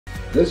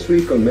This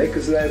week on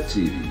Makers Lab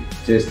TV,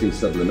 testing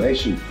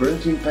sublimation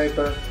printing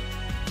paper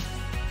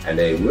and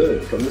a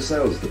word from the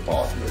sales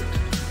department.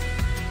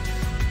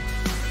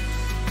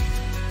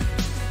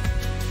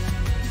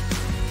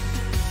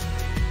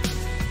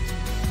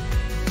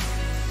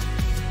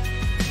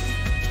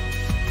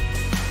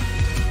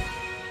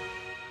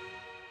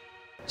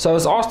 So I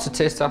was asked to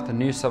test out the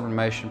new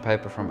sublimation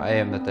paper from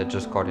AM that they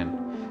just got in.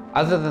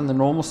 Other than the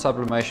normal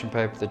sublimation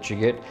paper that you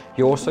get,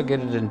 you also get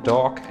it in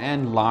dark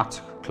and light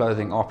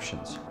clothing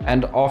options.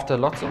 And after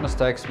lots of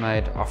mistakes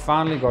made, I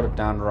finally got it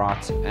down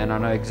right and I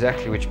know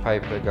exactly which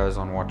paper goes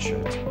on what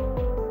shirt.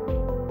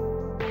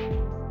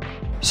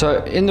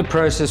 So in the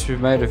process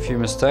we've made a few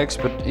mistakes,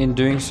 but in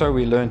doing so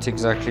we learned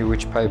exactly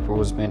which paper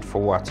was meant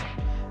for what.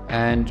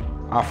 And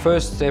our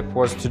first step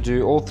was to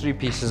do all three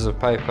pieces of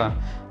paper,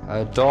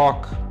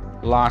 dark,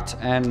 light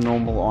and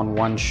normal on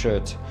one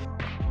shirt.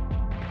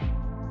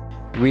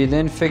 We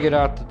then figured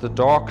out that the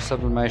dark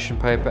sublimation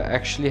paper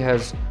actually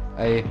has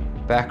a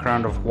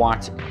background of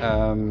white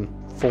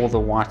for the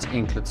white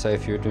ink. Let's say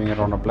if you were doing it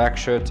on a black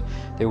shirt,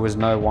 there was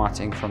no white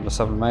ink from the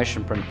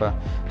sublimation printer,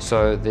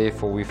 so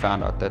therefore we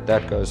found out that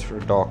that goes for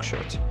a dark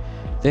shirt.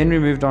 Then we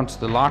moved on to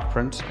the light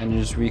print, and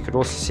as we could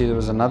also see there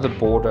was another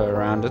border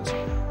around it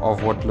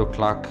of what looked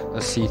like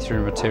a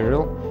see-through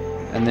material.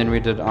 And then we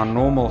did our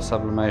normal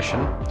sublimation,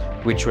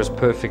 which was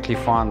perfectly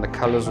fine. The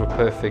colors were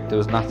perfect, there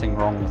was nothing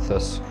wrong with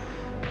this.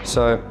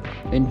 So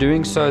in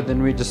doing so,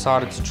 then we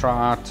decided to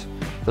try out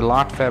the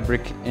light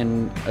fabric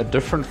in a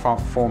different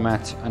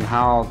format and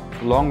how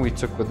long we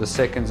took with the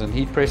seconds and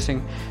heat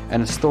pressing,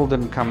 and it still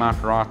didn't come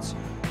out right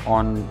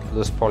on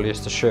this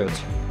polyester shirt.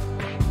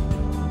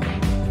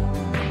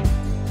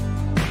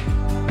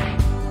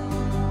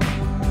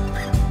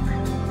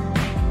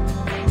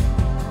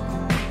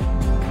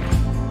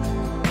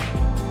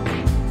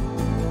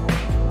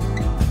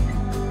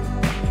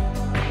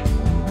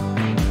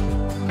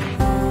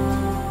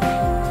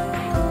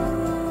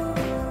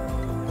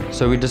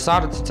 So we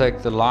decided to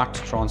take the light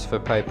transfer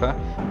paper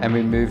and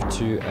we moved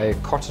to a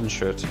cotton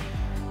shirt.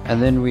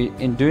 And then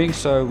in doing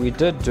so, we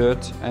did do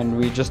it and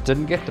we just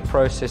didn't get the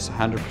process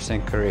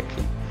 100%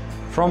 correctly.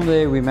 From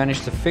there, we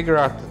managed to figure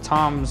out the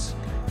times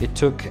it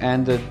took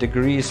and the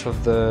degrees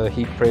of the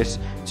heat press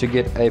to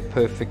get a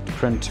perfect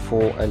print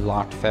for a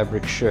light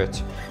fabric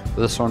shirt.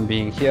 This one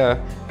being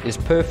here is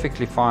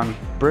perfectly fine,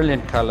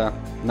 brilliant color,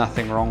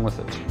 nothing wrong with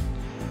it.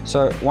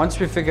 So once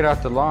we figured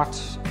out the light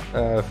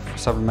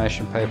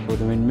sublimation paper,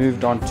 then we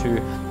moved on to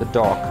the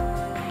dark.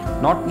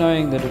 Not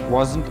knowing that it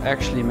wasn't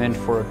actually meant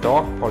for a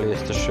dark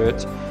polyester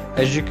shirt,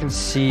 as you can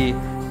see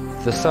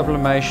the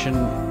sublimation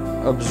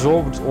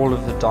absorbed all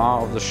of the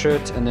dye of the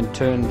shirt and then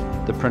turned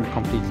the print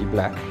completely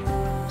black.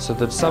 So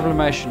the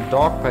sublimation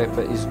dark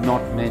paper is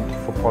not meant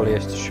for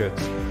polyester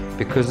shirts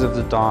because of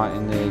the dye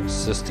in the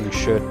existing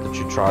shirt that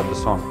you tried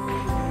this on.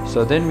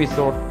 So then we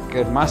thought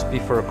it must be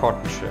for a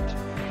cotton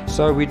shirt.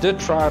 So we did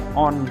try it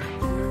on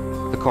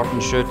the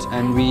cotton shirt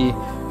and we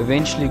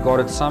eventually got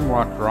it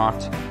somewhat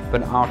right,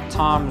 but our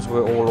times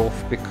were all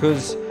off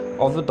because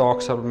of the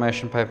dark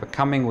sublimation paper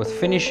coming with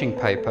finishing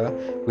paper,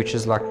 which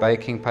is like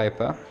baking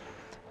paper.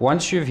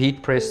 Once you've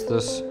heat pressed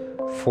this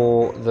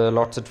for the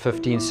allotted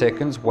 15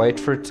 seconds, wait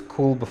for it to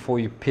cool before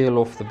you peel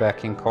off the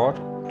backing card.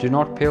 Do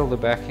not peel the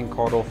backing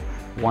card off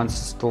once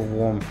it's still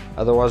warm,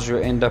 otherwise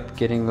you'll end up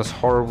getting this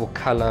horrible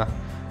color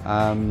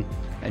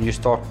and you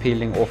start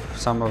peeling off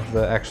some of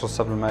the actual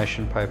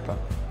sublimation paper.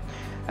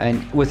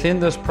 And within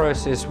this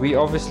process, we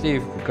obviously,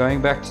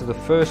 going back to the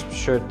first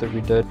shirt that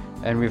we did,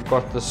 and we've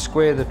got the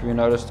square that we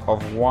noticed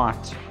of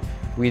white,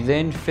 we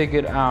then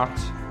figured out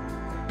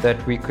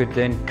that we could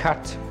then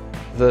cut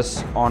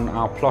this on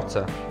our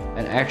plotter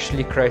and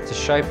actually create a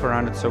shape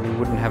around it so we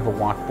wouldn't have a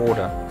white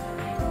border.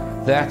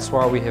 That's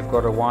why we have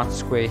got a white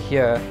square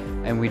here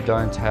and we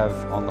don't have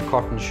on the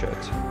cotton shirt,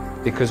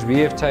 because we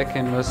have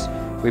taken this,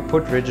 we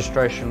put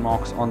registration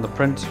marks on the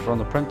print from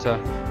the printer,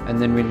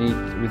 and then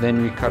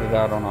we cut it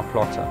out on our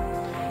plotter,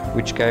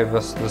 which gave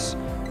us this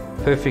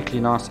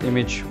perfectly nice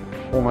image,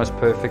 almost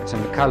perfect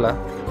in the color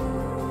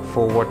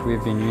for what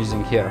we've been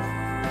using here.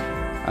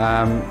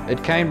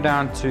 It came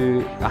down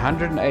to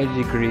 180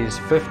 degrees,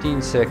 15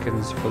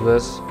 seconds for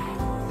this,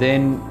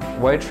 then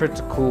wait for it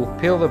to cool,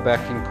 peel the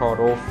backing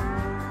card off,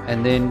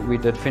 and then we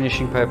did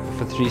finishing paper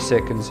for 3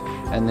 seconds,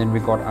 and then we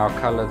got our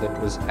color that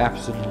was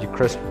absolutely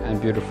crisp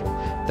and beautiful.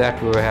 That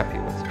we were happy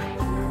with.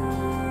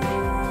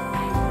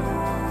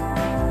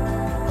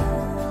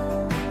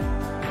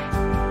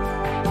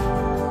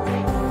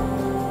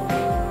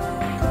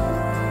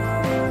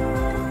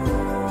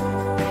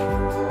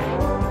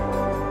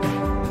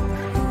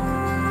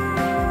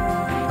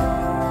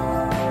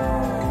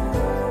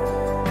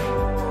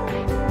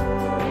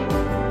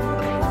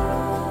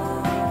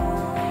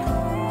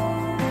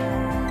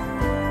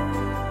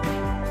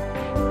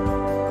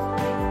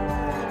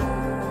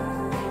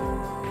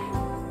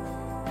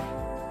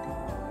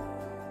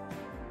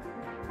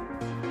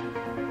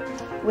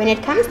 When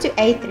it comes to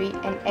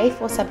A3 and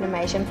A4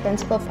 sublimation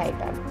printable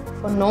paper,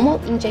 for normal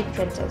inkjet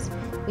printers,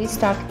 we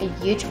stock a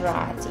huge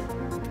variety.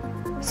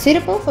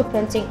 Suitable for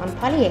printing on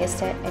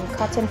polyester and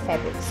cotton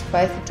fabrics,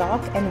 both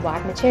dark and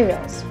white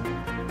materials.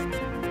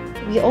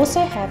 We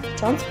also have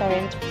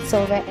transparent,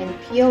 silver and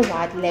pure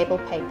white label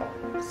paper,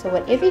 so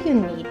whatever you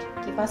need,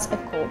 give us a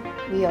call.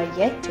 We are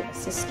here to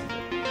assist you.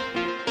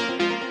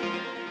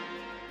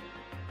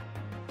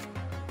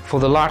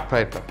 For the light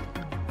paper,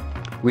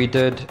 we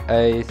did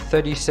a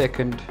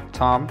 30-second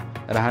time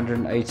at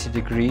 180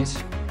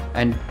 degrees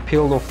and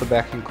peeled off the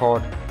backing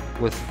card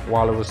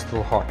while it was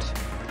still hot.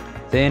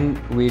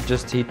 Then we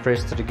just heat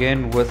pressed it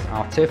again with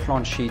our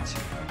Teflon sheet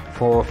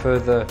for a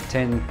further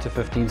 10 to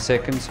 15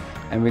 seconds,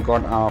 and we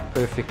got our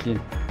perfectly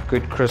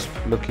good crisp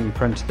looking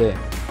print there.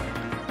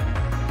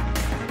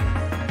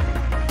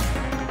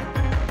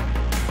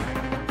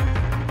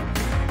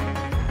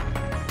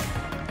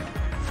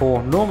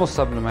 For normal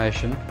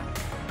sublimation,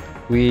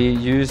 we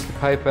use the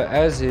paper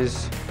as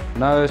is,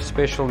 no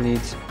special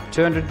needs,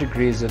 200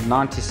 degrees at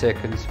 90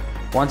 seconds.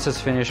 Once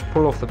it's finished,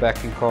 pull off the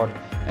backing card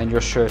and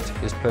your shirt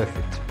is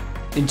perfect.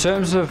 In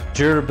terms of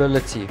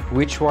durability,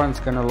 which one's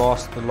going to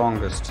last the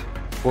longest?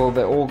 Well,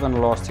 they're all going to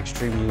last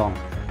extremely long.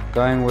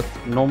 Going with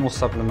normal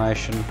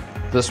sublimation,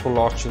 this will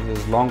last you the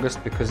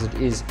longest because it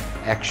is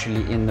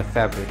actually in the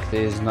fabric.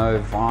 There's no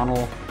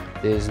vinyl,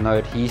 there's no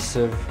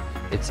adhesive,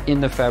 it's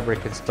in the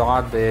fabric, it's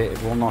dyed there, it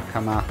will not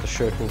come out, the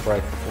shirt will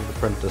break before the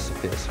print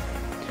disappears.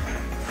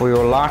 For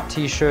your light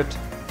t-shirt,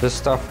 this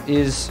stuff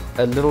is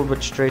a little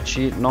bit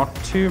stretchy, not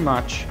too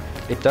much.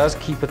 It does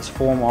keep its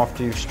form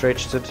after you've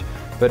stretched it,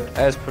 but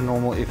as per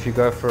normal, if you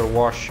go for a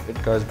wash,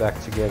 it goes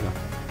back together.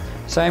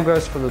 Same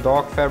goes for the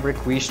dark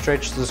fabric. We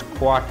stretch this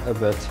quite a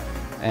bit,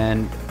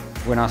 and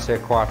when I say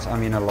quite, I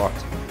mean a lot.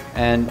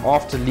 And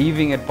after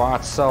leaving it by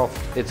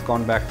itself, it's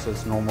gone back to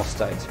its normal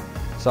state.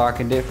 So I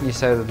can definitely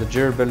say that the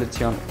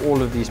durability on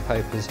all of these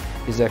papers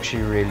is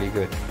actually really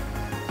good.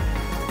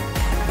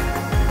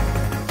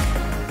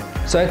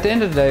 So at the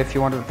end of the day, if you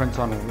wanted to print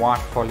on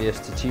white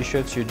polyester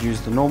t-shirts, you'd use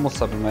the normal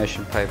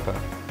sublimation paper,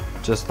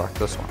 just like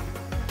this one.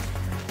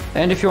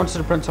 And if you wanted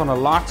to print on a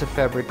lighter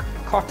fabric,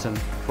 cotton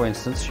for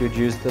instance, you'd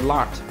use the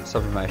light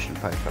sublimation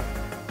paper.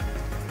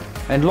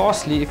 And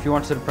lastly, if you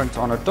wanted to print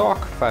on a dark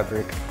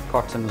fabric,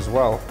 cotton as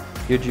well,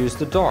 you'd use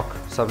the dark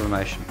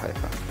sublimation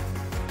paper.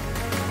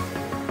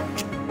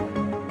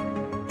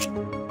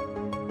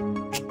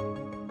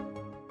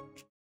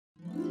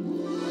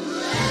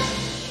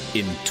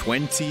 In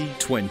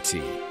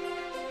 2020,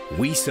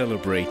 we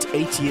celebrate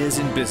 8 years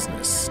in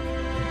business,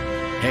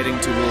 heading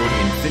toward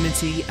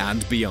infinity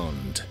and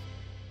beyond.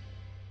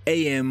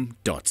 am.co.za.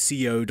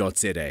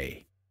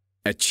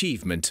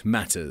 Achievement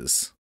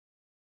matters.